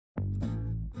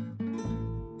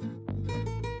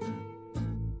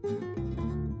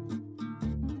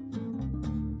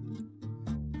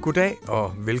Goddag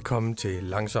og velkommen til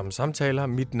Langsomme Samtaler.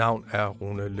 Mit navn er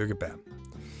Rune Lykkeberg.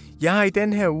 Jeg har i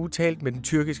den her uge talt med den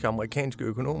tyrkisk-amerikanske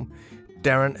økonom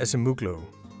Daron Acemoglu.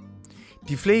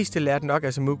 De fleste lærte nok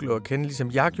Acemoglu at kende,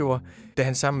 ligesom jeg gjorde, da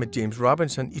han sammen med James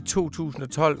Robinson i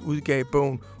 2012 udgav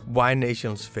bogen Why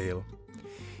Nations Fail.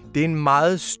 Det er en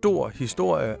meget stor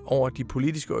historie over de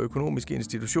politiske og økonomiske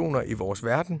institutioner i vores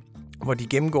verden, hvor de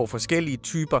gennemgår forskellige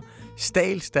typer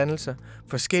statsdannelser,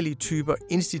 forskellige typer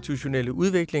institutionelle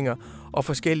udviklinger og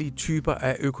forskellige typer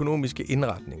af økonomiske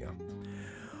indretninger.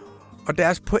 Og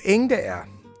deres pointe er,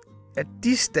 at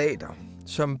de stater,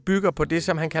 som bygger på det,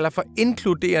 som han kalder for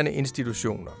inkluderende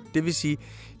institutioner, det vil sige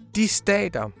de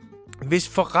stater, hvis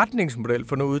forretningsmodel,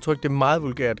 for nu udtryk det meget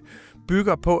vulgært,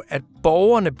 bygger på, at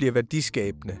borgerne bliver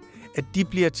værdiskabende, at de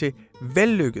bliver til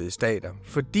vellykkede stater,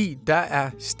 fordi der er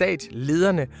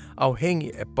statslederne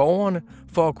afhængige af borgerne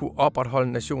for at kunne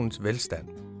opretholde nationens velstand.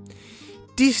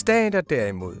 De stater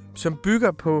derimod, som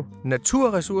bygger på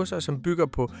naturressourcer, som bygger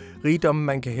på rigdom,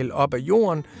 man kan hælde op af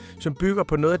jorden, som bygger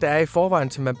på noget, der er i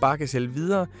forvejen, som man bare kan sælge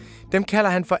videre, dem kalder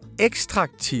han for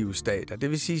ekstraktive stater, det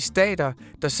vil sige stater,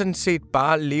 der sådan set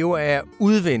bare lever af at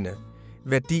udvinde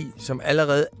værdi, som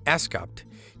allerede er skabt.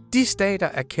 De stater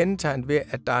er kendetegnet ved,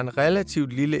 at der er en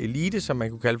relativt lille elite, som man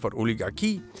kunne kalde for et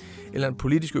oligarki, eller en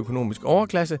politisk-økonomisk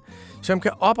overklasse, som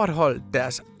kan opretholde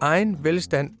deres egen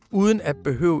velstand, uden at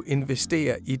behøve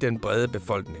investere i den brede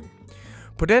befolkning.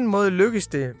 På den måde lykkes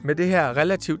det med det her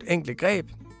relativt enkle greb,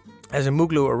 altså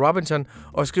Acemoglu og Robinson,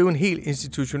 at skrive en helt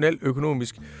institutionel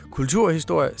økonomisk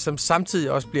kulturhistorie, som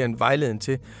samtidig også bliver en vejledning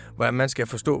til, hvordan man skal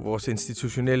forstå vores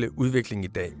institutionelle udvikling i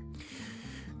dag.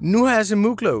 Nu har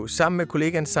Acemoglu sammen med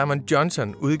kollegaen Simon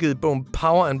Johnson udgivet bogen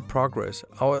Power and Progress,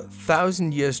 Our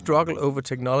 1000 Year Struggle Over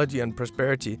Technology and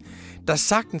Prosperity, der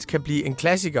sagtens kan blive en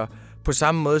klassiker på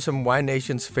samme måde som Why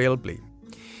Nations Fail blev.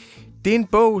 Det er en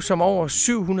bog, som over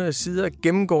 700 sider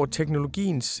gennemgår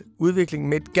teknologiens udvikling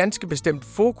med et ganske bestemt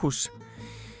fokus.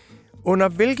 Under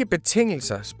hvilke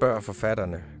betingelser, spørger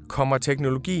forfatterne, kommer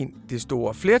teknologien det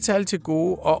store flertal til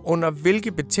gode, og under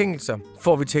hvilke betingelser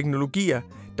får vi teknologier,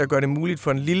 der gør det muligt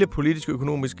for en lille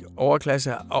politisk-økonomisk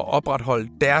overklasse at opretholde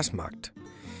deres magt.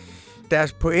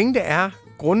 Deres pointe er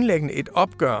grundlæggende et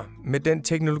opgør med den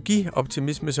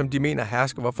teknologioptimisme, som de mener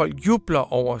hersker, hvor folk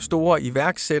jubler over store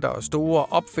iværksættere og store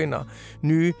opfinder,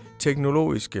 nye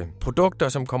teknologiske produkter,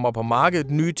 som kommer på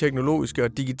markedet, nye teknologiske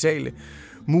og digitale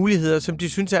muligheder, som de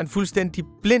synes er en fuldstændig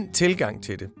blind tilgang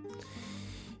til det.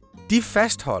 De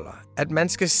fastholder, at man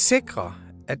skal sikre,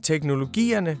 at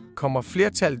teknologierne kommer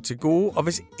flertallet til gode, og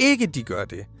hvis ikke de gør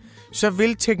det, så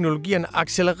vil teknologierne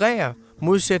accelerere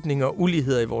modsætninger og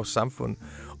uligheder i vores samfund.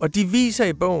 Og de viser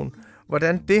i bogen,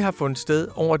 hvordan det har fundet sted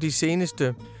over de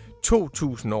seneste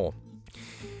 2000 år.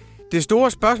 Det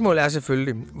store spørgsmål er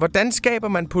selvfølgelig, hvordan skaber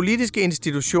man politiske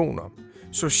institutioner,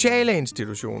 sociale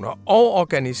institutioner og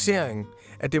organisering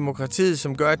af demokratiet,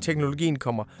 som gør, at teknologien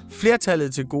kommer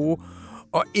flertallet til gode,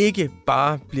 og ikke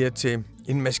bare bliver til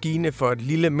en maskine for et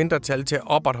lille mindretal til at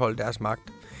opretholde deres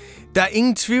magt. Der er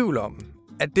ingen tvivl om,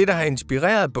 at det, der har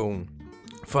inspireret bogen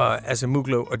for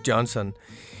Acemoglu og Johnson,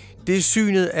 det er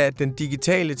synet af den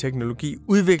digitale teknologi,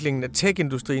 udviklingen af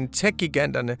tech-industrien,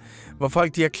 tech-giganterne, hvor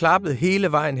folk de har klappet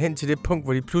hele vejen hen til det punkt,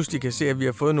 hvor de pludselig kan se, at vi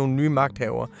har fået nogle nye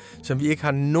magthavere, som vi ikke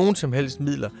har nogen som helst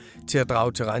midler til at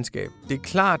drage til regnskab. Det er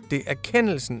klart, det er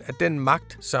erkendelsen af den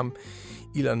magt, som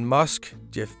Elon Musk,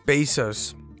 Jeff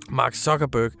Bezos, Mark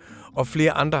Zuckerberg og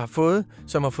flere andre har fået,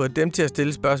 som har fået dem til at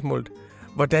stille spørgsmålet,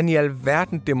 hvordan i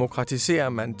alverden demokratiserer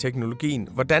man teknologien?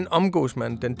 Hvordan omgås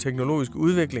man den teknologiske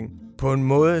udvikling på en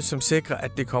måde, som sikrer,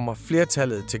 at det kommer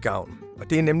flertallet til gavn? Og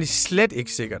det er nemlig slet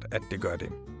ikke sikkert, at det gør det.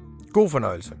 God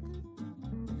fornøjelse.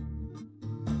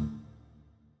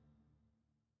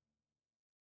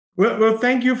 Well,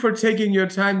 thank you for taking your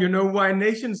time. You know, Why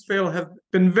Nations Fail have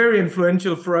been very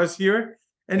influential for us here.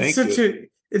 And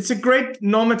it's a great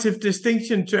normative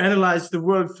distinction to analyze the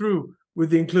world through with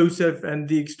the inclusive and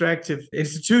the extractive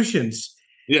institutions.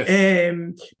 Yes.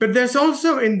 But there's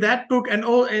also in that book and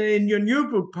in your new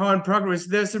book, Power and Progress,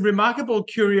 there's a remarkable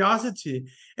curiosity.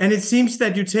 And it seems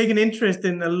that you take an interest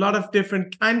in a lot of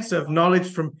different kinds of knowledge,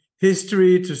 from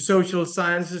history to social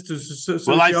sciences to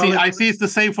sociology. Well, I see it's the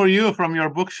same for you from your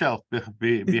bookshelf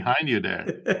behind you there.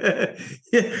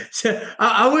 Yeah. So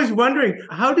I was wondering,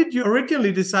 how did you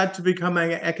originally decide to become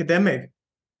an academic?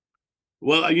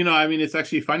 Well, it's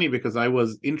actually funny because I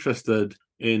was interested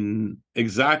in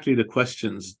exactly the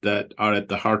questions that are at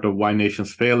the heart of Why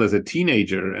Nations Fail as a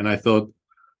teenager. And I thought,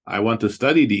 I want to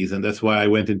study these. And that's why I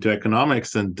went into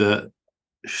economics. And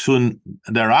soon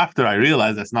thereafter, I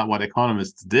realized that's not what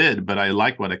economists did, but I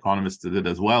liked what economists did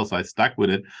as well. So I stuck with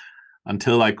it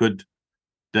until I could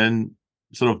then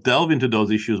sort of delve into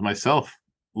those issues myself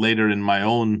later in my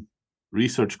own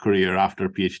research career after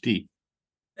PhD.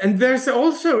 And there's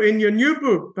also in your new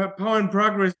book, Power and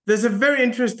Progress, there's a very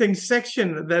interesting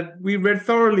section that we read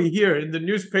thoroughly here in the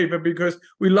newspaper because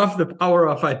we love the power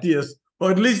of ideas, or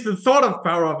at least the thought of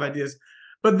power of ideas.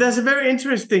 But there's a very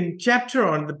interesting chapter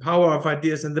on the power of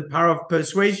ideas and the power of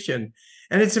persuasion.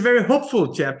 And it's a very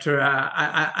hopeful chapter,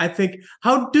 I think.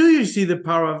 How do you see the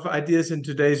power of ideas in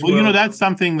today's world? Well, that's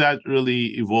something that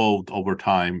really evolved over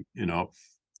time,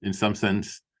 in some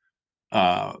sense.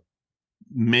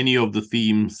 Many of the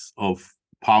themes of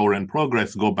power and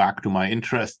progress go back to my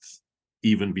interests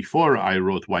even before I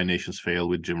wrote Why Nations Fail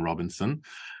with Jim Robinson.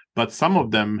 But some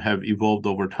of them have evolved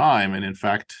over time. And in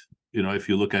fact, if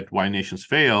you look at Why Nations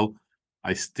Fail,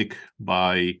 I stick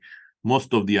by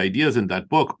most of the ideas in that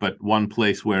book. But one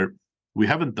place where we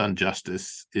haven't done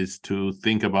justice is to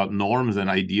think about norms and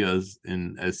ideas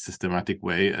in as systematic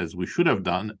way as we should have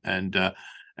done. And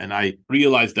I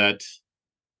realized that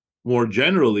more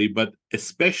generally, but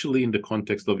especially in the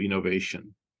context of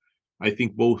innovation. I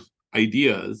think both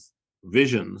ideas,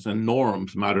 visions, and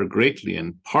norms matter greatly.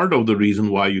 And part of the reason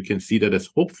why you can see that as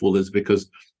hopeful is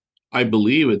because I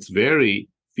believe it's very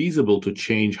feasible to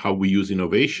change how we use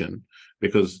innovation,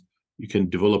 because you can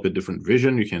develop a different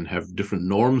vision, you can have different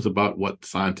norms about what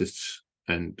scientists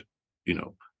and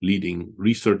leading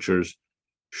researchers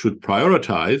should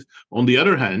prioritize. On the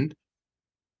other hand,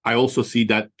 I also see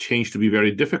that change to be very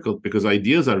difficult because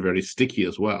ideas are very sticky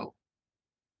as well.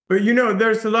 But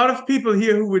there's a lot of people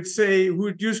here who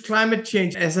would use climate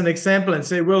change as an example and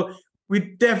say, well, we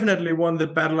definitely won the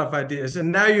battle of ideas.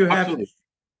 And now you have,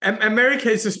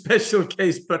 America is a special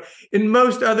case, but in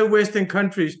most other Western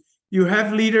countries, you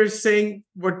have leaders saying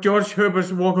what George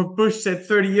Herbert Walker Bush said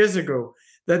 30 years ago,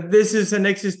 that this is an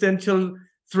existential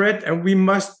threat and we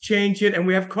must change it. And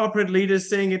we have corporate leaders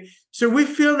saying it. So we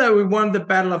feel that we won the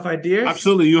battle of ideas.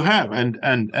 Absolutely, you have,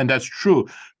 and that's true.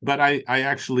 But I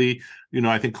actually,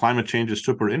 I think climate change is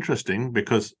super interesting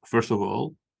because, first of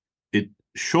all, it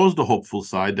shows the hopeful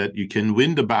side that you can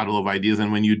win the battle of ideas,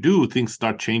 and when you do, things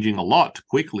start changing a lot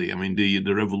quickly. I mean, the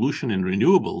revolution in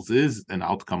renewables is an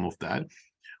outcome of that.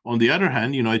 On the other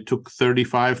hand, it took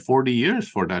 35, 40 years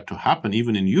for that to happen,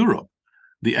 even in Europe.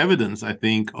 The evidence, I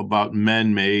think, about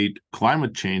man-made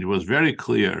climate change was very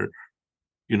clear,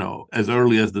 as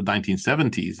early as the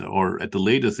 1970s or at the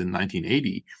latest in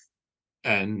 1980.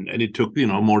 And it took,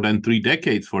 more than 3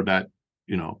 decades for that,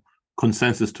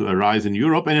 consensus to arise in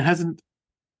Europe, and it hasn't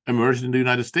emerged in the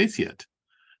United States yet.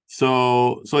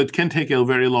 So it can take a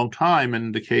very long time. And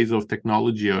in the case of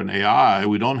technology and AI,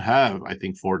 we don't have, I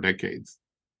think, 4 decades.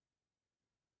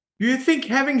 Do you think,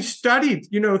 having studied,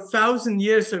 1,000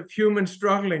 years of humans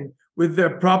struggling with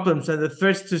their problems and the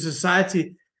threats to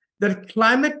society, that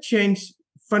climate change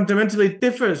fundamentally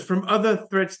differs from other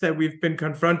threats that we've been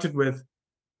confronted with?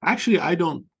 Actually, I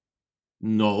don't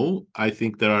know. I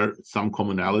think there are some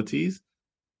commonalities.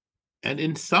 And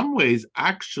in some ways,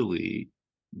 actually,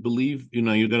 believe, you're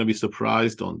going to be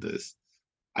surprised on this.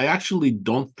 I actually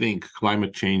don't think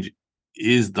climate change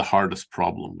is the hardest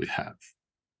problem we have.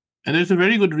 And there's a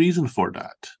very good reason for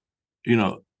that.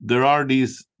 There are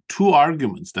these 2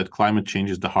 arguments that climate change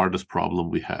is the hardest problem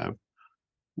we have,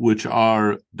 which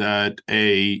are that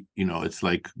it's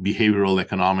like behavioral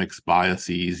economics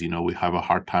biases, we have a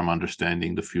hard time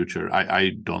understanding the future.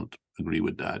 I don't agree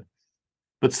with that.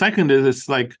 But second is it's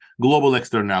like global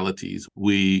externalities.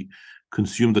 We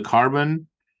consume the carbon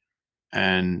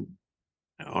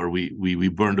or we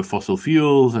burn the fossil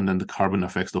fuels, and then the carbon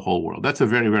affects the whole world. That's a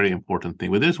very, very important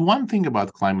thing. But there's one thing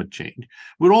about climate change.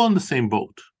 We're all in the same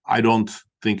boat. I don't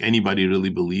think anybody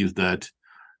really believes that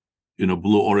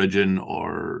Blue Origin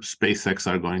or SpaceX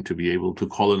are going to be able to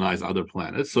colonize other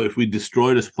planets. So if we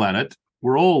destroy this planet,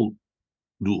 we're all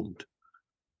doomed.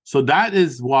 So that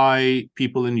is why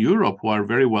people in Europe who are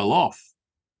very well off,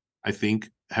 I think,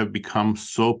 have become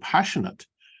so passionate.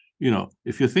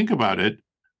 If you think about it,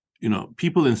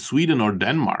 people in Sweden or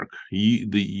Denmark, the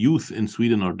youth in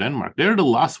Sweden or Denmark, they're the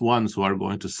last ones who are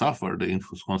going to suffer the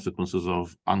consequences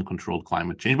of uncontrolled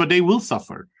climate change, but they will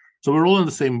suffer. So we're all in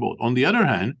the same boat. On the other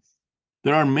hand,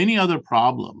 there are many other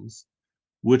problems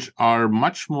which are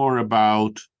much more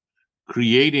about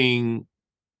creating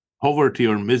poverty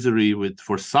or misery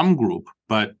for some group,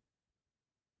 but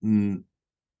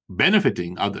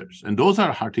benefiting others. And those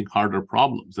are, I think, harder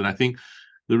problems. And I think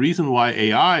the reason why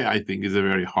AI, I think, is a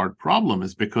very hard problem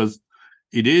is because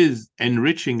it is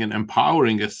enriching and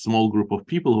empowering a small group of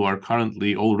people who are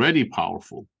currently already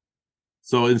powerful.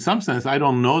 So in some sense, I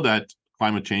don't know that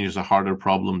climate change is a harder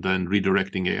problem than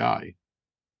redirecting AI.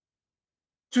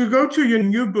 To go to your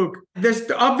new book, there's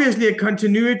obviously a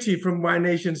continuity from Why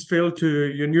Nations Fail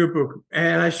to your new book.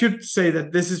 And I should say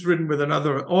that this is written with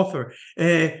another author.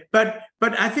 But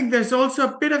I think there's also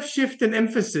a bit of shift in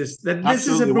emphasis. That this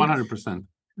Absolutely, is a book, 100%.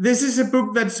 This is a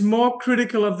book that's more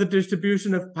critical of the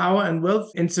distribution of power and wealth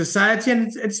in society,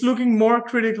 and it's looking more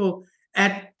critical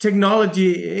at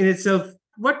technology in itself.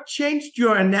 What changed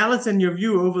your analysis and your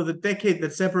view over the decade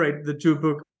that separated the two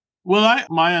books? Well,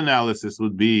 my analysis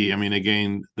would be,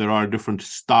 again, there are different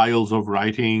styles of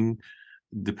writing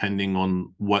depending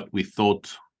on what we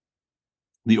thought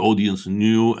the audience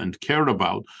knew and cared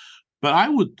about. But I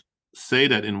would say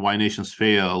that in Why Nations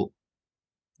Fail,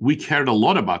 we cared a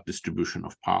lot about distribution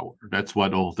of power. That's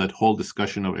what that whole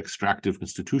discussion of extractive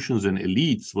institutions and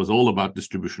elites was all about,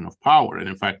 distribution of power. And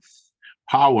in fact,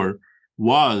 power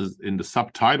was in the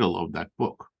subtitle of that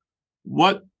book.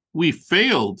 What we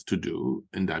failed to do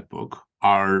in that book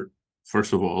are,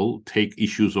 first of all, take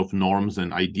issues of norms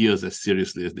and ideas as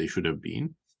seriously as they should have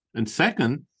been. And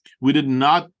second, we did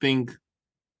not think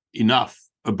enough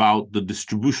about the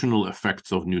distributional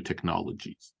effects of new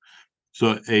technologies.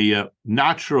 So a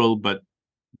natural but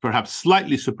perhaps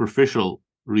slightly superficial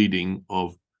reading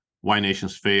of Why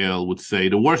Nations Fail would say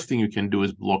the worst thing you can do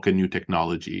is block a new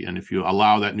technology. And if you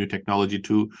allow that new technology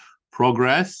to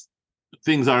progress,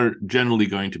 things are generally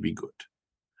going to be good.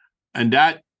 And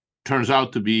that turns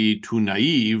out to be too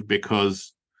naive,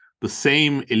 because the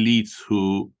same elites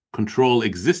who control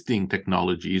existing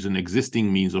technologies and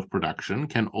existing means of production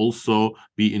can also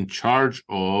be in charge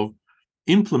of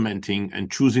implementing and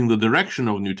choosing the direction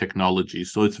of new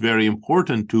technologies. So it's very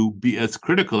important to be as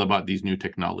critical about these new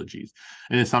technologies.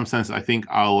 And in some sense, I think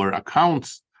our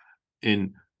accounts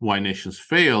in Why Nations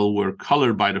Fail were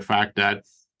colored by the fact that,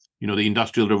 the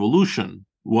Industrial Revolution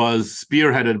was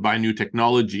spearheaded by new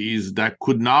technologies that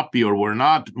could not be or were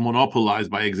not monopolized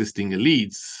by existing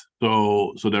elites.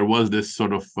 So there was this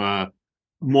sort of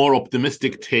more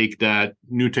optimistic take that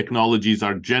new technologies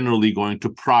are generally going to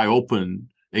pry open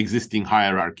existing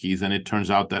hierarchies, and it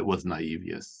turns out that was naive.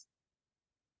 Yes.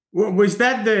 Well, was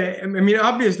that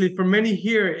obviously for many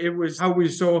here, it was how we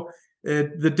saw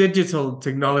the digital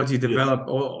technology develop, yes,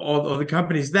 or the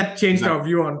companies that changed our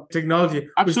view on technology.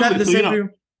 Absolutely. Was that the same view?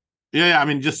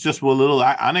 Yeah. Just a little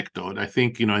anecdote. I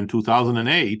think, in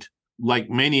 2008, like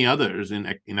many others in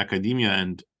academia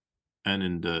and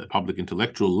in the public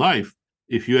intellectual life,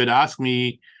 if you had asked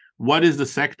me, what is the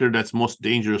sector that's most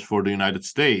dangerous for the United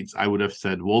States, I would have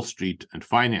said Wall Street and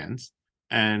finance.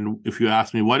 And if you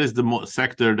ask me, what is the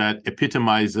sector that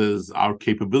epitomizes our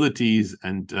capabilities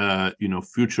and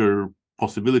future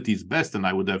possibilities best, and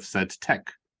I would have said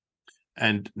tech.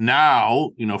 And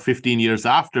now, 15 years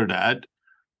after that,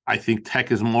 I think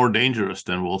tech is more dangerous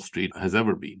than Wall Street has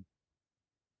ever been.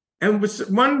 And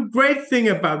one great thing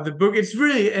about the book, it's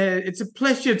really it's a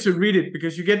pleasure to read it,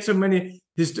 because you get so many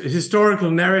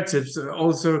historical narratives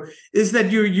also, is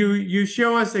that you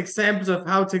show us examples of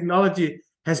how technology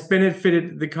has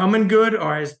benefited the common good,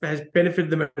 or has benefited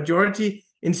the majority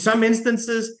in some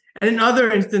instances, and in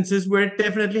other instances where it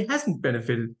definitely hasn't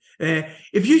benefited.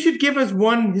 If you should give us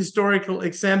one historical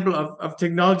example of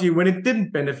technology when it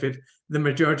didn't benefit the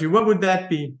majority, what would that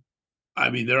be?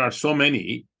 There are so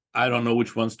many. I don't know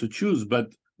which ones to choose, but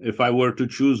if I were to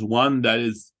choose one that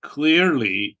is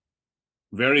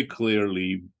very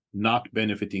clearly not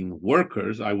benefiting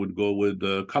workers, I would go with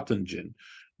the cotton gin,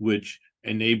 which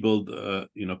enabled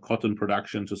cotton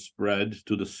production to spread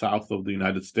to the south of the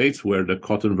United States, where the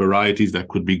cotton varieties that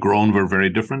could be grown were very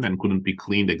different and couldn't be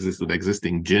cleaned with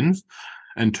existing gins,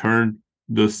 and turned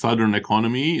the southern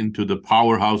economy into the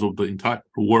powerhouse of the entire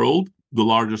world, the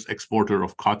largest exporter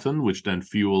of cotton, which then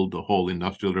fueled the whole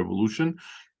Industrial Revolution.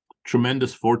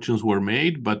 Tremendous fortunes were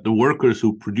made, but the workers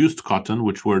who produced cotton,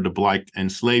 which were the black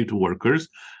enslaved workers,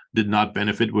 did not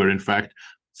benefit, were in fact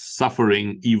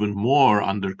suffering even more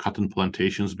under cotton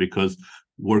plantations, because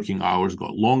working hours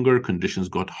got longer, conditions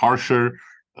got harsher,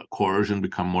 coercion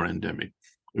became more endemic.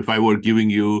 If I were giving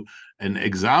you an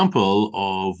example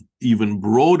of even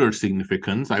broader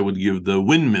significance, I would give the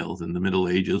windmills in the Middle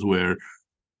Ages, where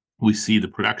we see the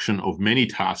production of many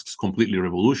tasks completely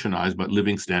revolutionized, but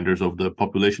living standards of the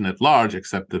population at large,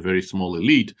 except the very small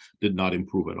elite, did not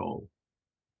improve at all.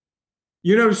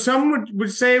 Some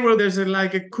would say, well, there's a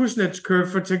Kuznets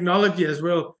curve for technology as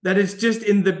well, that it's just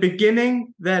in the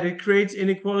beginning that it creates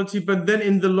inequality, but then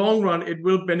in the long run, it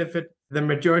will benefit the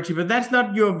majority. But that's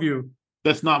not your view.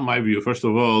 That's not my view. First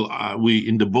of all,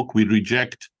 in the book, we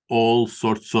reject all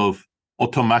sorts of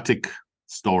automatic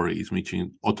stories,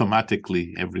 meaning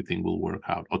automatically everything will work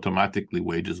out, automatically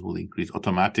wages will increase,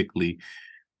 automatically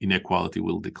inequality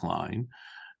will decline.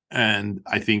 And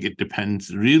I think it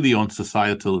depends really on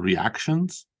societal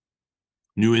reactions,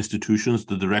 new institutions,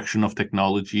 the direction of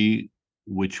technology,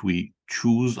 which we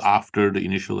choose after the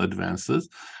initial advances.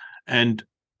 And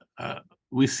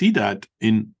we see that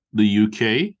in the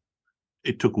UK,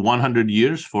 it took 100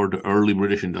 years for the early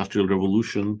British Industrial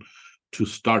Revolution to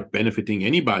start benefiting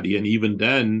anybody. And even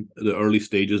then, the early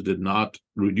stages did not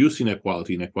reduce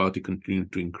inequality. Inequality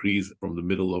continued to increase from the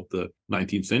middle of the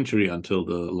 19th century until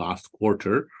the last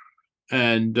quarter.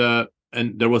 And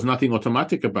there was nothing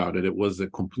automatic about it. It was a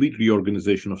complete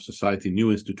reorganization of society, new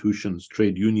institutions,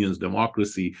 trade unions,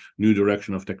 democracy, new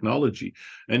direction of technology.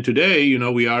 And today,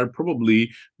 we are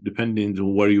probably, depending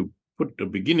on where you put the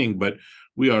beginning, but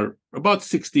we are about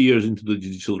 60 years into the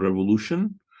digital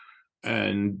revolution.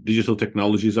 And digital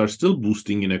technologies are still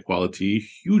boosting inequality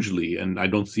hugely. And I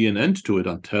don't see an end to it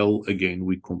until, again,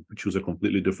 we choose a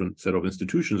completely different set of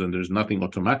institutions. And there's nothing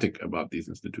automatic about these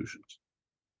institutions.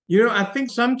 I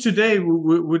think some today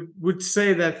would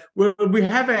say that, well, we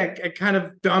have a kind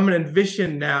of dominant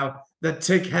vision now that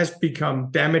tech has become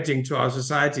damaging to our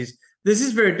societies. This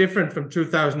is very different from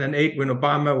 2008 when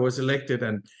Obama was elected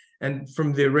and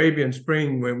from the Arabian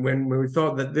Spring when we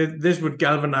thought that this would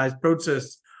galvanize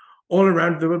protests all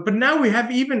around the world. But now we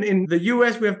have, even in the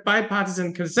US, we have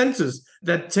bipartisan consensus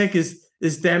that tech is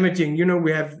damaging.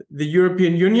 We have the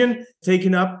European Union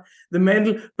taking up the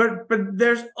mantle, but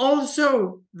there's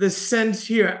also the sense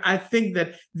here, I think,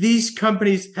 that these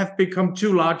companies have become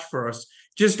too large for us.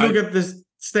 Just look at this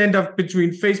standoff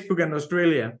between Facebook and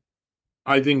Australia.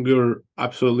 I think you're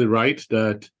absolutely right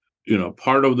that,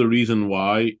 part of the reason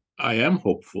why I am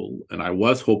hopeful, and I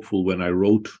was hopeful when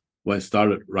I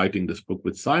started writing this book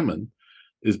with Simon,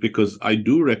 is because I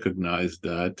do recognize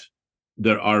that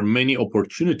there are many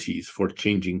opportunities for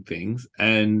changing things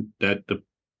and that the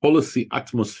policy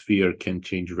atmosphere can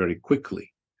change very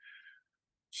quickly.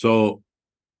 So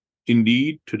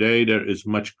indeed, today there is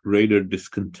much greater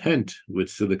discontent with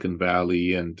Silicon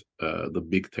Valley and the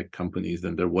big tech companies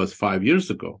than there was 5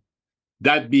 years ago.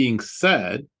 That being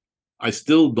said, I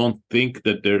still don't think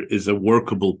that there is a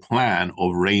workable plan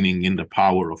of reining in the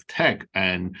power of tech.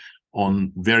 And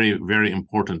on very, very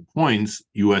important points,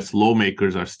 US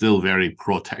lawmakers are still very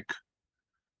pro-tech.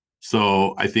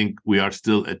 So I think we are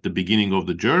still at the beginning of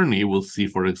the journey. We'll see,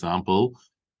 for example,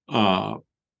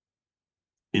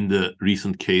 in the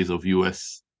recent case of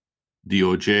US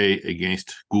DOJ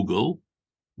against Google,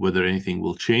 whether anything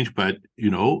will change. But,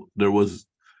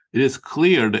 it is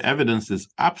clear, the evidence is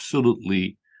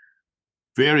absolutely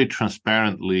very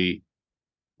transparently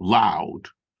loud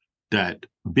that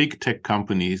big tech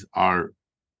companies are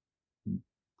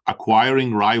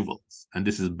acquiring rivals, and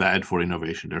this is bad for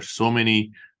innovation. There's so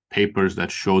many papers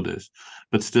that show this,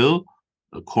 but still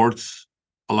the courts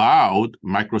allowed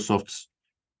Microsoft's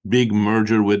big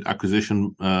merger with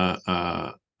acquisition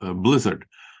Blizzard,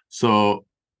 so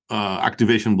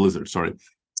Activation Blizzard, sorry.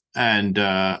 And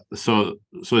so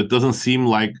it doesn't seem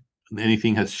like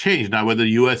anything has changed. Now, whether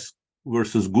US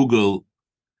versus Google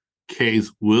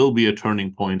case will be a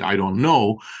turning point, I don't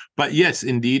know. But yes,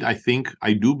 indeed,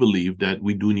 I do believe that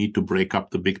we do need to break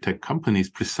up the big tech companies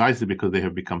precisely because they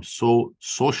have become so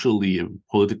socially and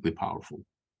politically powerful.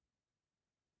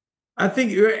 I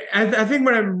think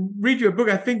when I read your book,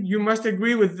 I think you must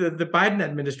agree with the Biden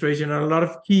administration on a lot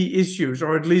of key issues,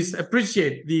 or at least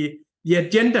appreciate the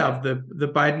agenda of the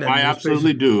Biden administration. I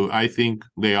absolutely do. I think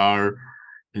they are,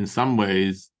 in some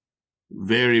ways,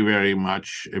 very, very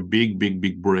much a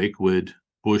big break with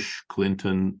Bush,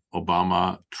 Clinton,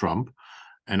 Obama, Trump,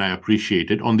 and I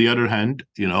appreciate it. On the other hand,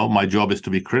 my job is to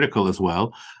be critical as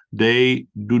well. They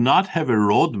do not have a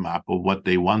roadmap of what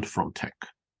they want from tech.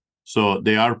 So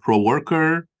they are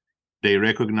pro-worker. They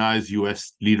recognize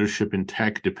U.S. leadership in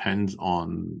tech depends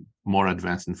on more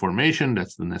advanced information.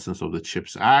 That's the essence of the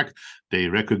CHIPS Act. They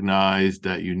recognize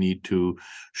that you need to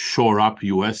shore up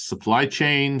U.S. supply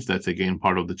chains. That's, again,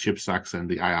 part of the CHIPS Act and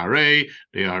the IRA.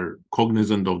 They are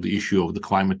cognizant of the issue of the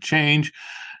climate change,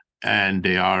 and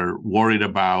they are worried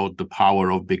about the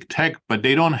power of big tech, but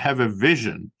they don't have a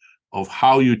vision of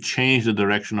how you change the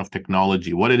direction of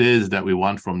technology, what it is that we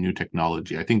want from new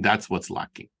technology. I think that's what's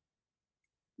lacking.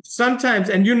 Sometimes,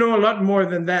 and you know a lot more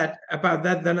than that about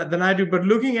that than I do, but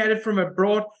looking at it from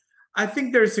abroad, I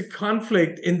think there's a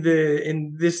conflict in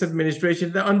this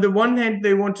administration. On the one hand,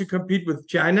 they want to compete with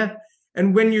China,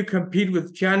 and when you compete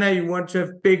with China, you want to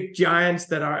have big giants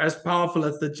that are as powerful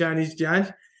as the Chinese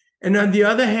giants. And on the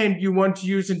other hand, you want to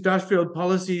use industrial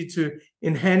policy to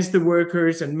enhance the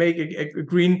workers and make a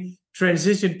green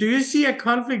transition. Do you see a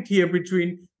conflict here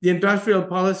between the industrial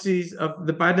policies of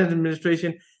the Biden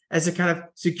administration as a kind of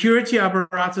security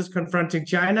apparatus confronting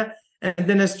China, and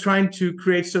then as trying to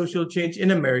create social change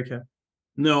in America?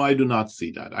 No, I do not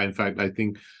see that. In fact, I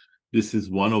think this is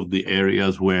one of the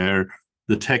areas where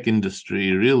the tech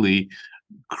industry really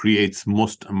creates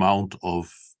most amount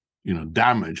of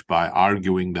damage by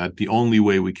arguing that the only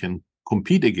way we can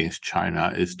compete against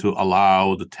China is to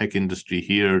allow the tech industry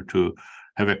here to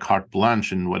have a carte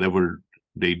blanche in whatever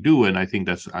they do. And I think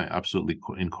that's absolutely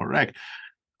incorrect.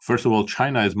 First of all,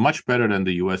 China is much better than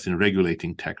the US in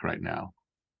regulating tech right now.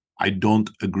 I don't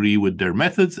agree with their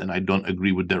methods and I don't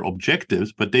agree with their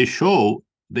objectives, but they show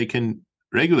they can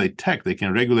regulate tech, they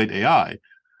can regulate AI.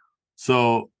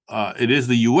 So it is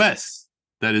the US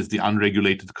that is the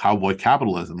unregulated cowboy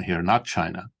capitalism here, not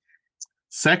China.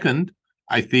 Second,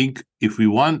 I think if we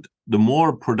want the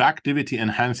more productivity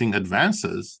enhancing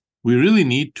advances, we really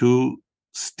need to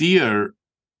steer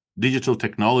digital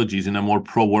technologies in a more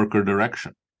pro-worker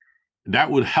direction.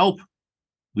 That would help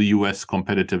the US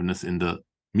competitiveness in the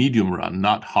medium run,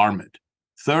 not harm it.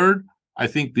 Third, I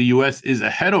think the US is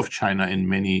ahead of China in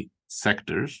many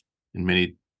sectors, in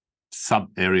many sub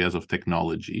areas of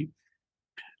technology.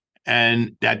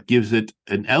 And that gives it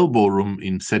an elbow room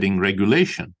in setting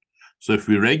regulation. So if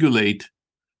we regulate,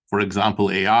 for example,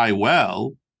 AI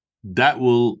well, that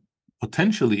will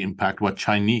potentially impact what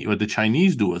the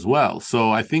Chinese do as well. So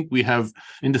I think we have,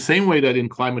 in the same way that in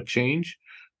climate change,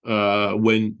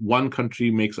 when one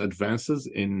country makes advances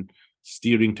in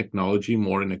steering technology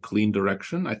more in a clean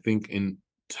direction, I think in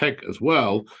tech as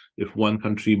well, if one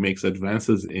country makes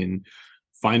advances in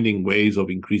finding ways of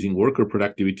increasing worker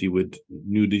productivity with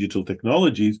new digital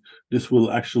technologies, this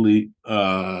will actually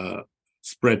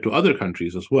spread to other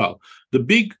countries as well. The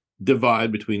big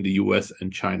divide between the US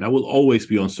and China will always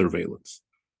be on surveillance.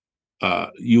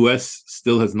 US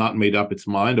still has not made up its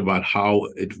mind about how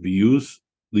it views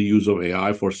the use of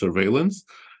AI for surveillance,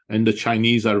 and the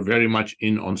Chinese are very much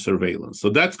in on surveillance. So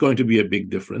that's going to be a big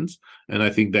difference, and I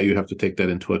think that you have to take that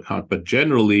into account. But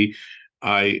generally,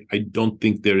 I don't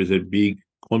think there is a big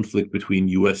conflict between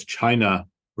US-China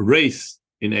race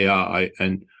in AI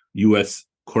and US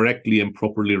correctly and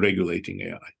properly regulating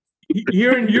AI.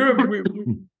 Here in Europe,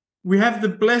 we have the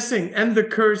blessing and the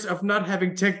curse of not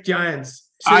having tech giants.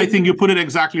 So I think you put it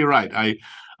exactly right.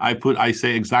 I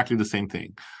say exactly the same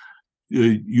thing.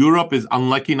 Europe is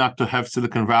unlucky not to have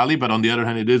Silicon Valley, but on the other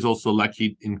hand, it is also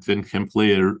lucky and can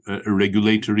play a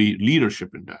regulatory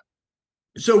leadership in that.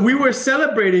 So we were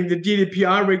celebrating the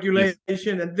GDPR regulation, yes,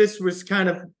 and this was kind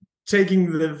of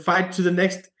taking the fight to the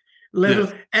next level.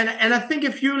 Yes. And I think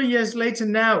a few years later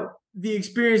now, the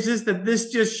experience is that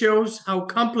this just shows how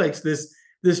complex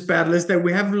this battle is, that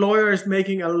we have lawyers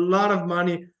making a lot of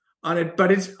money on it,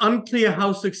 but it's unclear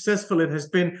how successful it has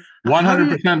been.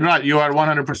 100% right. You are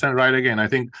 100% right again. I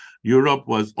think Europe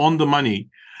was on the money,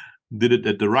 did it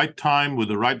at the right time, with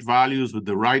the right values, with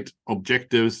the right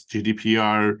objectives.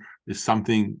 GDPR is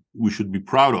something we should be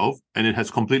proud of, and it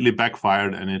has completely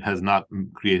backfired, and it has not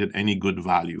created any good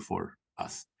value for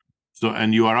us. So,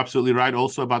 and you are absolutely right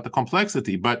also about the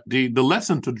complexity, but the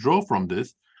lesson to draw from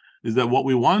this is that what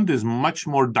we want is much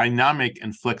more dynamic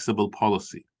and flexible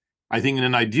policy. I think in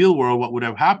an ideal world, what would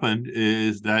have happened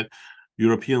is that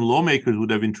European lawmakers would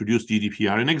have introduced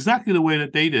GDPR in exactly the way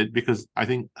that they did, because I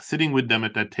think sitting with them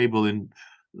at that table in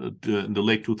the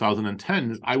late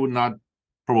 2010, I would not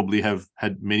probably have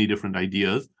had many different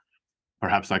ideas.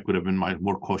 Perhaps I could have been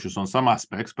more cautious on some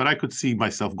aspects, but I could see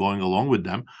myself going along with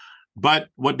them. But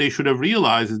what they should have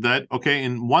realized is that, okay,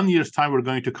 in 1 year's time, we're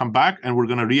going to come back and we're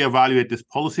going to reevaluate this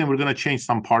policy and we're going to change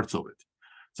some parts of it.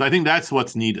 So I think that's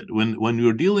what's needed. When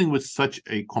you're dealing with such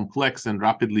a complex and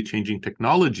rapidly changing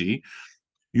technology,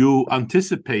 you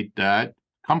anticipate that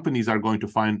companies are going to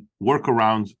find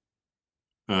workarounds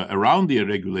around their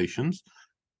regulations.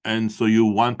 And so you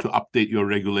want to update your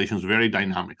regulations very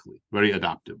dynamically, very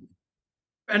adaptively.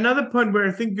 Another point where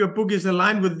I think your book is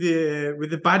aligned with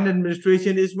the Biden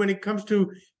administration is when it comes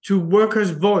to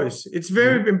workers' voice. It's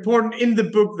very important in the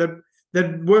book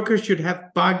that workers should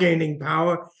have bargaining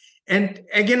power. And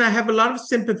again, I have a lot of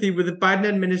sympathy with the Biden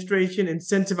administration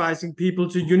incentivizing people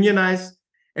to unionize.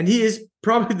 And he is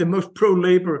probably the most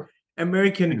pro-labor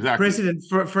American president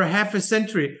for half a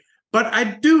century. But I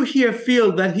do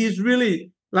feel that he's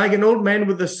really like an old man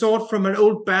with a sword from an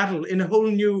old battle in a whole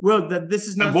new world, that this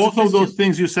is not and both sufficient. Of those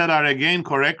things you said are again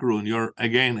correct, Rune. You're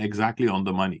again exactly on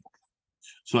the money.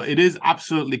 So it is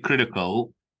absolutely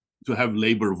critical to have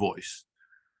labor voice.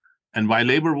 And by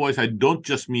labor voice, I don't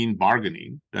just mean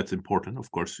bargaining. That's important.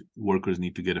 Of course, workers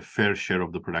need to get a fair share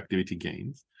of the productivity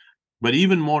gains. But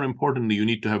even more importantly, you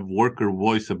need to have worker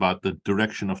voice about the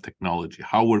direction of technology,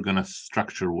 how we're going to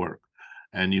structure work.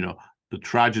 And, The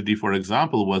tragedy, for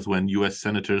example, was when US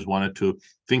senators wanted to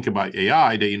think about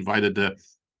AI, they invited the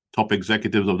top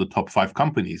executives of the top 5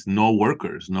 companies. No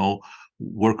workers, no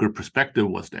worker perspective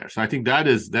was there. So I think that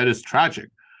is tragic.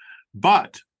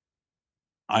 But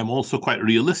I'm also quite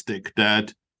realistic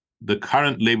that the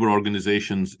current labor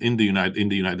organizations in the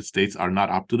United States are not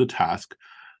up to the task.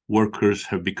 Workers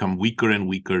have become weaker and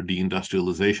weaker.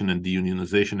 Deindustrialization and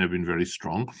deunionization have been very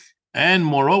strong. And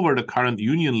moreover, the current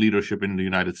union leadership in the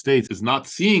United States is not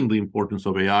seeing the importance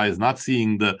of AI, is not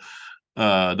seeing the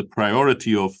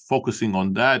priority of focusing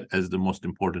on that as the most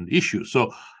important issue.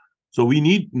 So we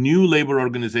need new labor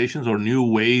organizations or new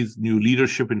ways, new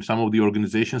leadership in some of the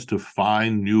organizations to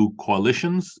find new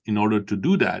coalitions in order to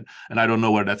do that. And I don't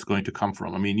know where that's going to come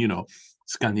from. I mean,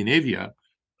 Scandinavia,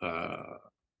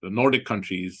 the Nordic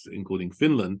countries, including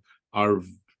Finland, are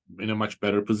in a much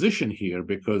better position here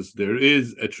because there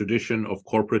is a tradition of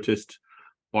corporatist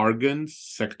bargains,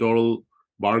 sectoral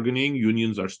bargaining.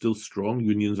 Unions are still strong.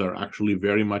 Unions are actually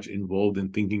very much involved in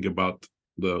thinking about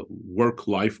the work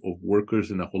life of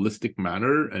workers in a holistic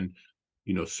manner and,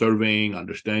 surveying,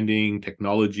 understanding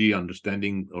technology,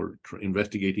 understanding or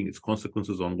investigating its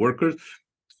consequences on workers.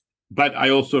 But I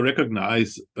also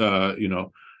recognize,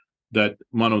 that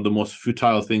one of the most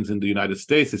futile things in the United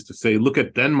States is to say, look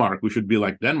at Denmark, we should be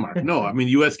like Denmark. No, I mean,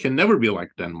 US can never be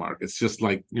like Denmark. It's just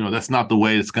like, that's not the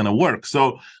way it's going to work.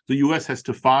 So the US has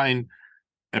to find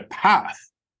a path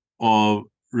of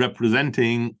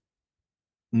representing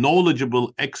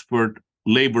knowledgeable expert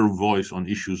labor voice on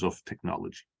issues of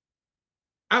technology.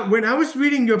 When I was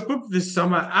reading your book this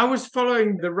summer, I was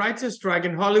following the writer's strike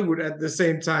in Hollywood at the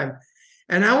same time.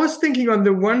 And I was thinking on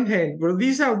the one hand, well,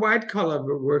 these are white-collar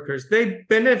workers. They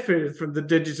benefited from the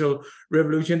digital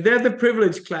revolution. They're the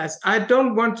privileged class. I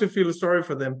don't want to feel sorry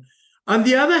for them. On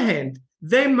the other hand,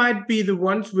 they might be the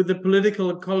ones with the political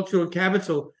and cultural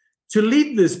capital to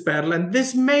lead this battle. And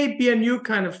this may be a new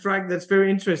kind of strike that's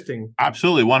very interesting.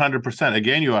 Absolutely, 100%.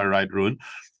 Again, you are right, Rune.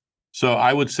 So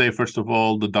I would say, first of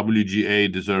all, the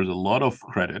WGA deserves a lot of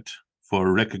credit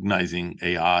for recognizing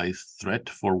AI's threat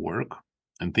for work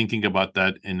and thinking about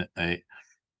that in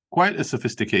quite a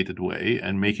sophisticated way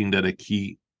and making that a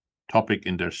key topic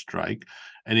in their strike.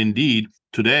 And indeed,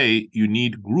 today you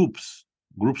need groups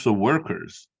of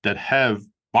workers that have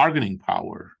bargaining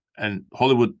power, and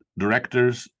Hollywood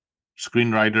directors,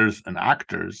 screenwriters, and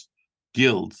actors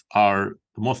guilds are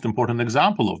the most important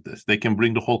example of this. They can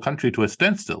bring the whole country to a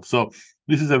standstill. So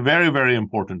this is a very, very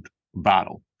important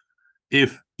battle.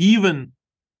 If even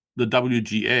the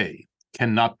WGA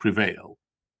cannot prevail,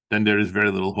 then there is very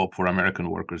little hope for American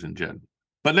workers in general.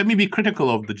 But let me be critical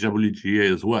of the WGA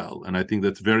as well, and I think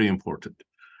that's very important.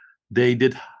 They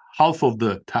did half of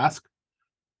the task,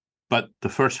 but the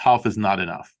first half is not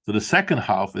enough. So the second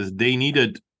half is they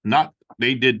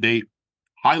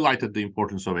highlighted the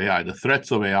importance of AI, the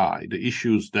threats of AI, the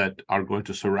issues that are going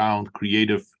to surround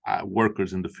creative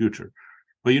workers in the future.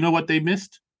 But you know what they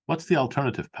missed? What's the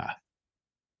alternative path?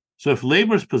 So if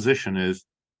labor's position is,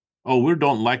 we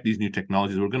don't like these new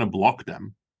technologies, we're going to block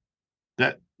them,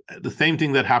 that the same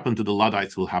thing that happened to the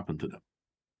Luddites will happen to them.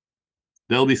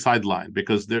 They'll be sidelined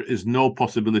because there is no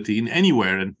possibility in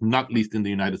anywhere, and not least in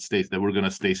the United States, that we're going to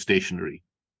stay stationary.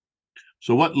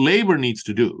 So what labor needs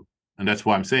to do, and that's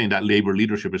why I'm saying that labor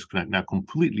leadership is now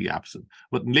completely absent,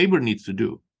 what labor needs to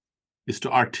do is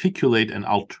to articulate an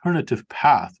alternative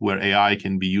path where AI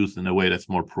can be used in a way that's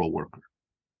more pro-worker.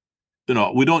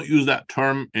 We don't use that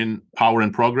term in Power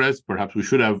and Progress. Perhaps we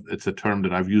should have. It's a term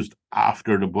that I've used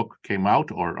after the book came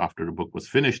out or after the book was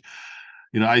finished.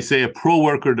 I say a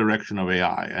pro-worker direction of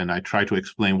AI, and I try to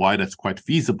explain why that's quite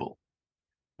feasible.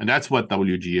 And that's what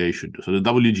WGA should do. So the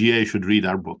WGA should read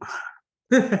our book.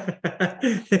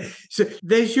 So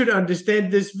they should understand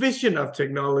this vision of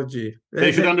technology.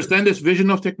 They should understand this vision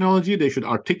of technology. They should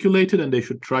articulate it, and they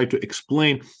should try to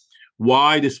explain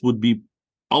why this would be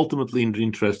ultimately in the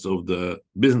interests of the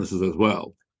businesses as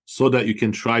well, so that you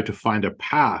can try to find a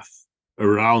path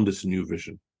around this new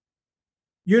vision.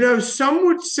 Some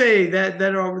would say that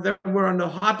were on the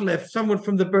hot left, someone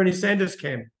from the Bernie Sanders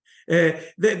camp,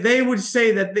 they would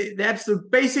say that that's the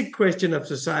basic question of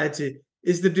society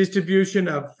is the distribution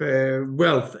of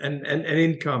wealth and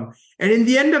income. And in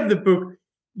the end of the book,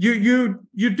 you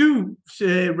do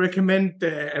recommend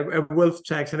a wealth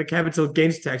tax and a capital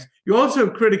gains tax. You're also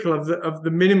critical of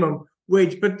the minimum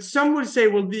wage, but some would say,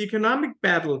 well, the economic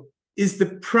battle is the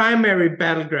primary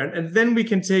battleground, and then we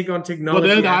can take on technology.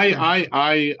 Well, then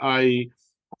I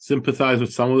sympathize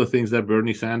with some of the things that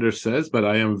Bernie Sanders says, but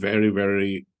I am very,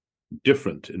 very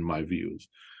different in my views.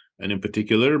 And in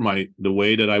particular, the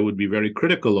way that I would be very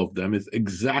critical of them is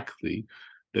exactly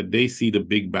that they see the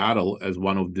big battle as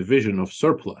one of division of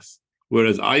surplus,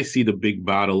 whereas I see the big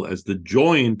battle as the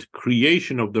joint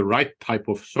creation of the right type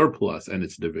of surplus and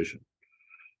its division.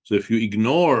 So if you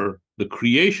ignore the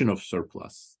creation of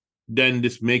surplus, then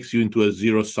this makes you into a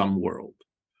zero-sum world.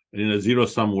 And in a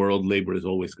zero-sum world, labor is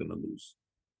always going to lose.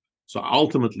 So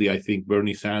ultimately, I think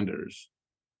Bernie Sanders'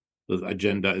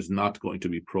 agenda is not going to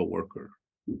be pro-worker.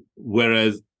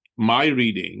 Whereas my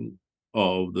reading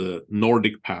of the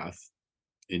Nordic path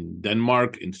in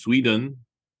Denmark, in Sweden,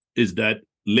 is that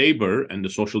labor and the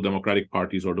social democratic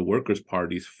parties or the workers'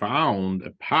 parties found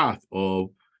a path of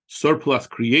surplus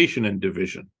creation and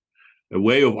division, a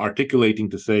way of articulating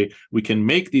to say we can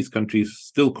make these countries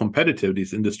still competitive,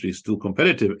 these industries still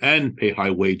competitive, and pay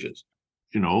high wages.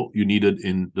 You needed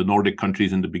in the Nordic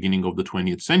countries in the beginning of the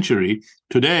 20th century.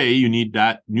 Today, you need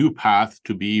that new path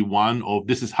to be one of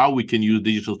this is how we can use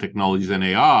digital technologies and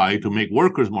AI to make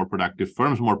workers more productive,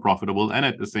 firms more profitable, and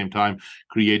at the same time,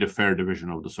 create a fair division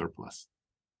of the surplus.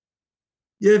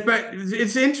 Yeah, but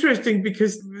it's interesting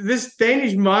because this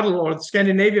Danish model or the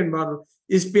Scandinavian model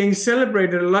is being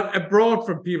celebrated a lot abroad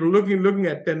from people looking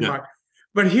at Denmark. Yeah.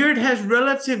 But here it has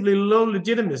relatively low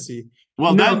legitimacy.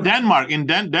 Well,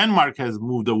 Denmark has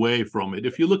moved away from it.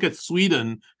 If you look at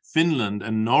Sweden, Finland,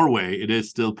 and Norway, it is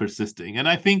still persisting. And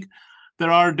I think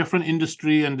there are different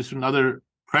industry and different other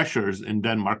pressures in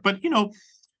Denmark. But,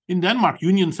 in Denmark,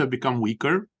 unions have become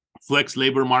weaker. Flex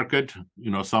labor market,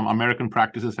 some American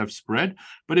practices have spread.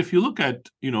 But if you look at,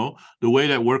 the way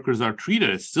that workers are treated,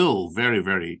 it's still very,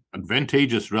 very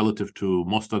advantageous relative to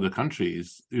most other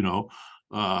countries,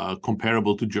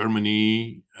 comparable to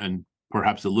Germany and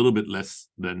perhaps a little bit less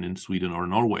than in Sweden or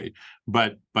Norway.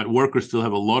 But workers still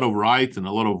have a lot of rights and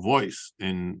a lot of voice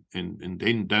in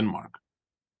Denmark.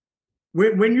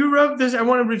 When you wrote this, I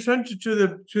want to return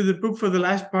to the book for the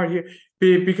last part here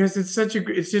because it's such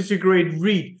a great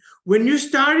read. When you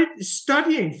started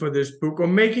studying for this book or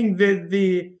making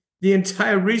the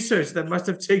entire research that must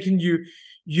have taken you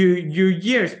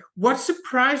years, what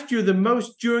surprised you the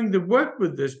most during the work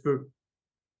with this book?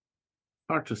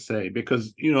 Hard to say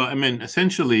because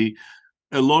essentially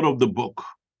a lot of the book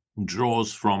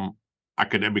draws from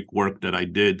academic work that I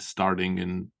did starting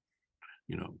in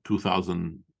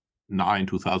 2009,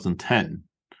 2010.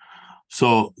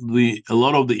 So a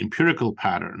lot of the empirical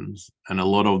patterns and a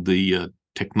lot of the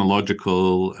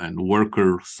technological and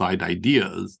worker side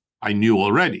ideas I knew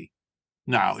already.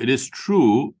 Now, it is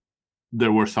true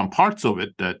there were some parts of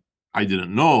it that I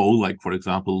didn't know, like, for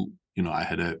example, I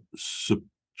had a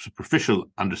superficial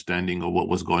understanding of what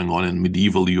was going on in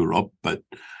medieval Europe, but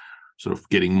sort of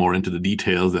getting more into the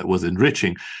details that was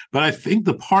enriching. But I think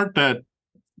the part that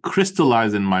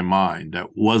crystallized in my mind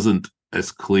that wasn't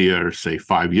as clear, say,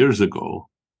 5 years ago,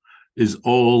 is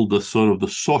all the sort of the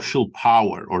social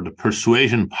power or the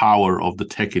persuasion power of the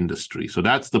tech industry. So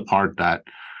that's the part that,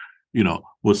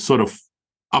 was sort of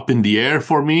up in the air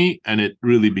for me, and it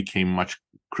really became much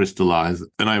crystallized.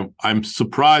 And I'm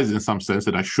surprised in some sense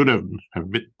that I should have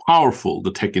been powerful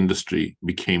the tech industry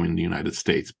became in the United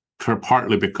States,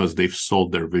 partly because they've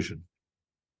sold their vision.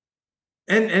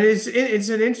 And it's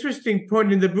an interesting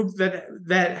point in the book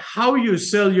that how you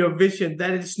sell your vision,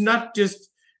 that it's not just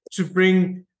to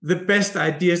bring the best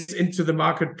ideas into the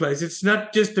marketplace. It's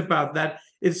not just about that.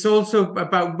 It's also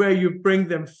about where you bring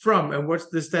them from and what's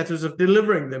the status of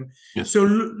delivering them. Yes. So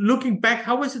looking back,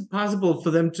 how was it possible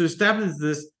for them to establish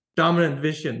this dominant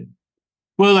vision?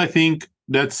 Well, I think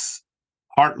that's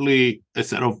partly a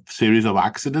series of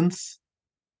accidents.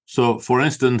 So, for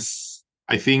instance,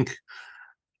 I think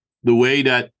the way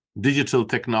that digital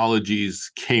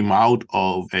technologies came out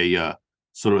of a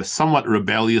sort of a somewhat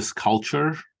rebellious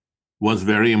culture was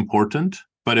very important,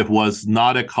 but it was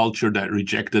not a culture that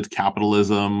rejected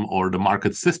capitalism or the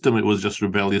market system. It was just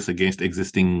rebellious against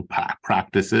existing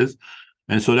practices.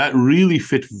 And so that really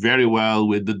fit very well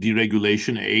with the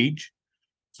deregulation age.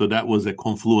 So that was a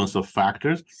confluence of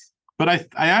factors. But I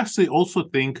actually also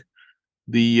think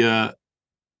the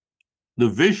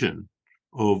vision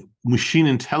of machine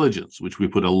intelligence, which we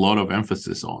put a lot of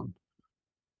emphasis on,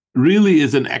 really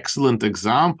is an excellent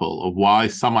example of why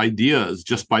some ideas,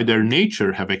 just by their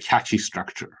nature, have a catchy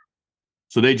structure.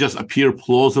 So they just appear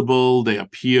plausible, they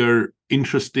appear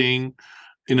interesting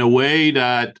in a way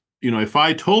that, if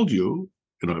I told you,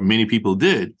 many people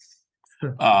did,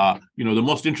 the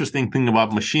most interesting thing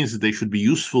about machines is they should be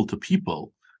useful to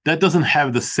people. That doesn't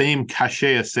have the same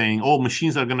cachet as saying, oh,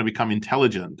 machines are going to become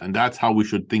intelligent, and that's how we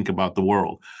should think about the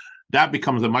world. That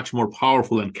becomes a much more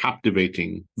powerful and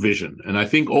captivating vision. And I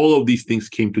think all of these things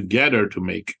came together to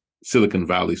make Silicon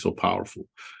Valley so powerful.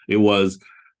 It was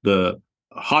the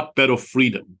hotbed of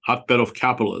freedom, hotbed of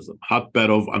capitalism, hotbed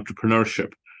of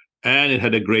entrepreneurship, and it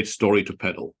had a great story to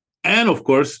peddle. And of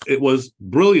course, it was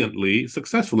brilliantly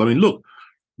successful. I mean, look,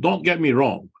 don't get me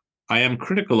wrong. I am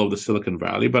critical of the Silicon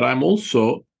Valley, but I'm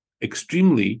also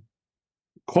extremely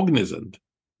cognizant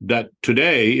that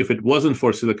today, if it wasn't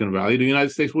for Silicon Valley, the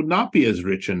United States would not be as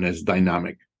rich and as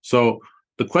dynamic. So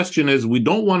the question is, we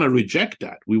don't want to reject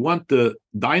that. We want the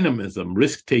dynamism,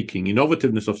 risk-taking,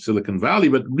 innovativeness of Silicon Valley,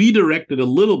 but redirect it a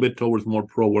little bit towards more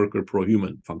pro-worker,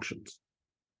 pro-human functions.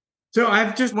 So I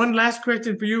have just one last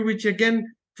question for you, which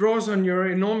again draws on your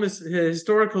enormous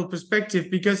historical perspective,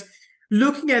 because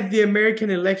looking at the American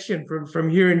election from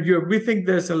here in Europe, we think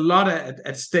there's a lot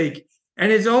at stake.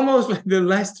 And it's almost like the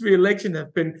last three elections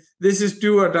have been, this is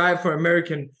do or die for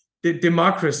American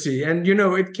democracy. And, you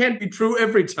know, it can't be true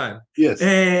every time. Yes.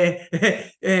 And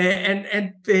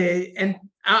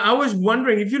I was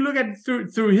wondering, if you look at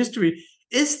it through history,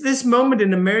 is this moment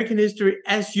in American history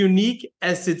as unique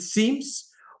as it seems?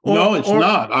 No, it's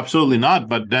not. Absolutely not.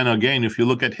 But then again, if you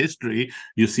look at history,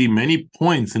 you see many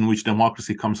points in which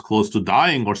democracy comes close to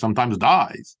dying or sometimes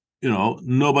dies. You know,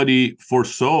 nobody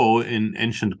foresaw in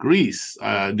ancient Greece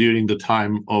during the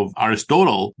time of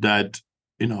Aristotle that,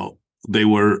 you know, they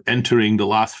were entering the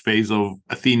last phase of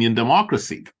Athenian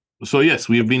democracy. So yes,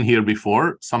 we have been here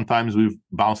before. Sometimes we've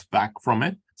bounced back from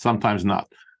it, sometimes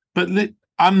not. But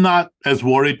I'm not as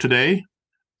worried today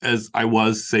as I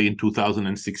was, say, in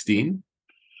 2016.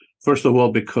 First of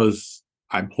all, because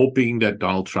I'm hoping that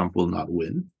Donald Trump will not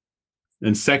win.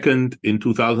 And second, in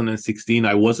 2016,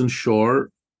 I wasn't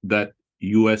sure that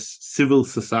US civil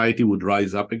society would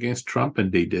rise up against Trump,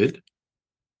 and they did.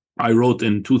 I wrote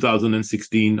in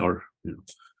 2016, or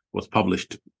was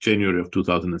published January of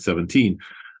 2017,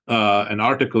 an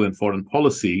article in Foreign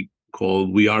Policy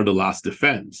called "We Are the Last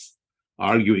Defense,"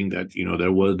 arguing that, you know,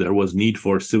 there was need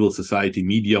for civil society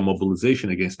media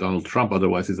mobilization against Donald Trump,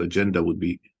 otherwise his agenda would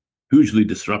be hugely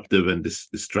disruptive and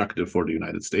destructive for the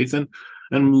United States. And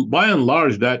by and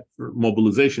large, that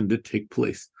mobilization did take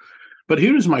place. But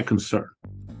here is my concern.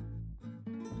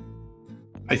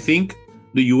 I think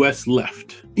the US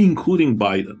left, including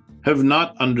Biden, have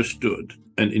not understood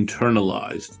and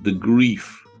internalized the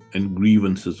grief and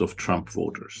grievances of Trump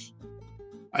voters.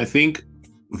 I think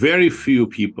very few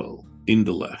people in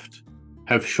the left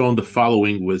have shown the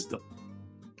following wisdom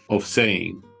of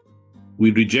saying,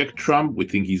 we reject Trump, we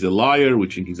think he's a liar, we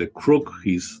think he's a crook,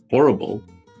 he's horrible,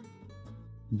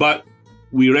 but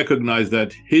we recognize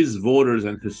that his voters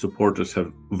and his supporters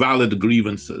have valid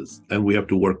grievances and we have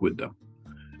to work with them.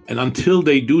 And until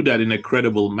they do that in a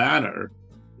credible manner,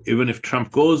 even if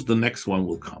Trump goes, the next one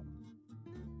will come.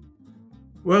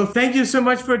 Well, thank you so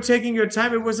much for taking your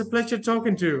time. It was a pleasure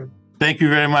talking to you. Thank you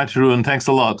very much, Rune. Thanks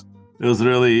a lot. It was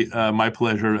really my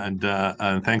pleasure, and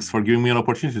thanks for giving me an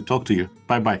opportunity to talk to you.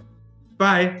 Bye-bye.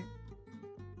 Bye.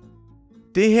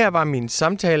 Det her var min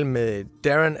samtale med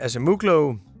Daron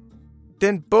Acemoglu.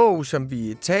 Den bog, som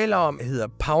vi taler om, hedder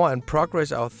Power and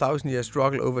Progress, Our Thousand Year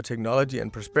Struggle Over Technology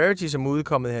and Prosperity, som er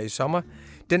udkommet her i sommer.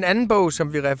 Den anden bog,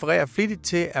 som vi refererer flittigt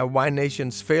til, er Why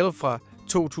Nations Fail fra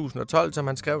 2012, som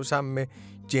han skrev sammen med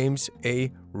James A.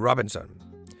 Robinson.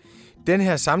 Den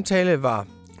her samtale var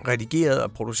redigeret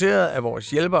og produceret af vores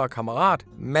hjælper og kammerat,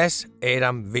 Mads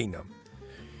Adam Wiener.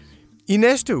 I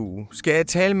næste uge skal jeg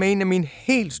tale med en af mine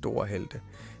helt store helte,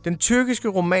 den tyrkiske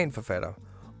romanforfatter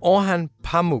Orhan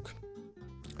Pamuk,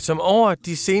 som over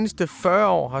de seneste 40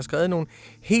 år har skrevet nogle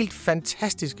helt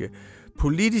fantastiske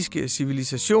politiske,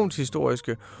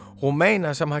 civilisationshistoriske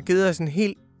romaner, som har givet os en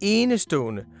helt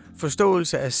enestående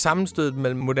forståelse af sammenstødet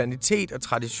mellem modernitet og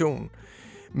tradition,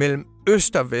 mellem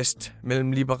øst og vest,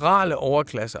 mellem liberale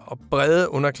overklasser og brede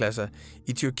underklasser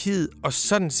i Tyrkiet og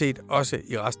sådan set også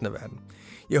i resten af verden.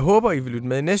 Jeg håber, I vil lytte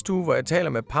med i næste uge, hvor jeg taler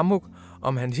med Pamuk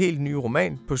om hans helt nye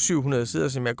roman på 700 sider,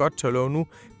 som jeg godt tør love nu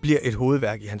bliver et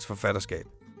hovedværk i hans forfatterskab.